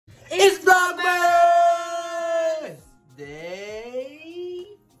It's VLOGMAS!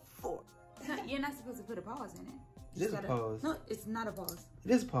 Day 4. You're not supposed to put a pause in it. It is a pause. No, it's not a pause.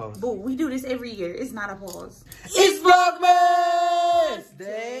 It is a pause. But we do this every year. It's not a pause. It's VLOGMAS!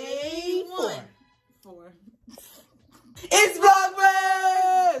 Day 4. It's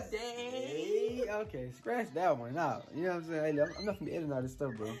VLOGMAS! Day. Okay, scratch that one out. You know what I'm saying? Hey, I'm not gonna be editing all this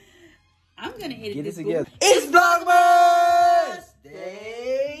stuff, bro. I'm gonna edit Get this it together. It's VLOGMAS!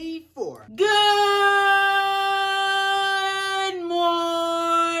 Day 4. Good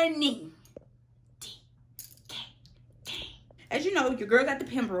morning. As you know, your girl got the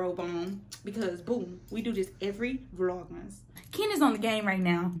pimp robe on because, boom, we do this every Vlogmas. Ken is on the game right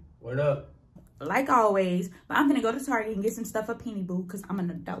now. What up? Like always, but I'm gonna go to Target and get some stuff for Penny Boo because I'm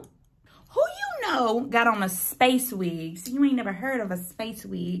an adult. Who you know got on a space wig? So you ain't never heard of a space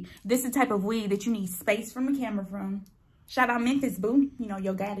wig. This is the type of wig that you need space from the camera from. Shout out Memphis Boo. You know,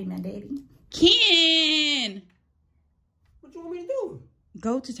 your daddy, my daddy. Ken! What you want me to do?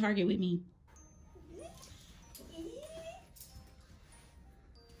 Go to Target with me.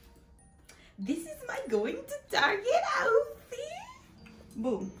 This is my going to Target outfit.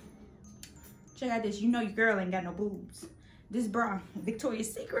 Boo. Check out this. You know your girl ain't got no boobs. This bra,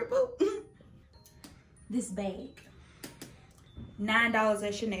 Victoria's Secret, boo. This bag, $9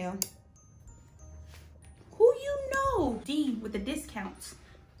 at Chanel. Who you know? D with the discounts.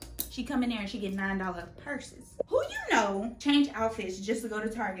 She come in there and she get $9 purses. Who you know change outfits just to go to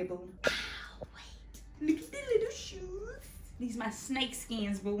Target, boo? Ow, wait. Look at the little shoes. These my snake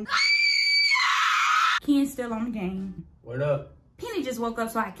skins, boo. Ken's still on the game. What up? Penny just woke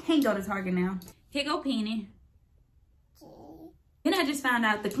up, so I can't go to Target now. Here go Penny. Then I just found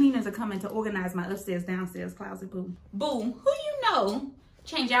out the cleaners are coming to organize my upstairs, downstairs closet, boo. Boo, who you know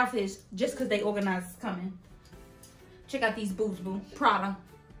change outfits just because they organize is coming. Check out these boots, boo. Prada.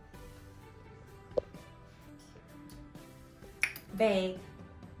 Bag.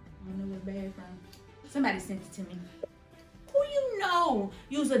 I don't know what bag from. Somebody sent it to me. Who you know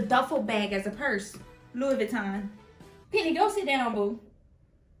use a duffel bag as a purse? Louis Vuitton. Penny, go sit down, boo.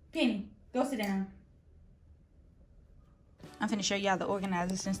 Penny, go sit down. I'm finna show y'all the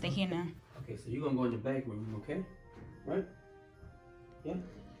organizer since they're here now. Okay, so you're gonna go in the back room, okay? Right? Yeah?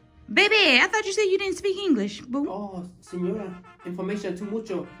 Baby, I thought you said you didn't speak English, boo. Oh, señora, information too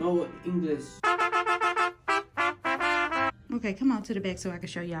mucho, no English. Okay, come on to the back so I can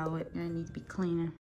show y'all what I need to be cleaning.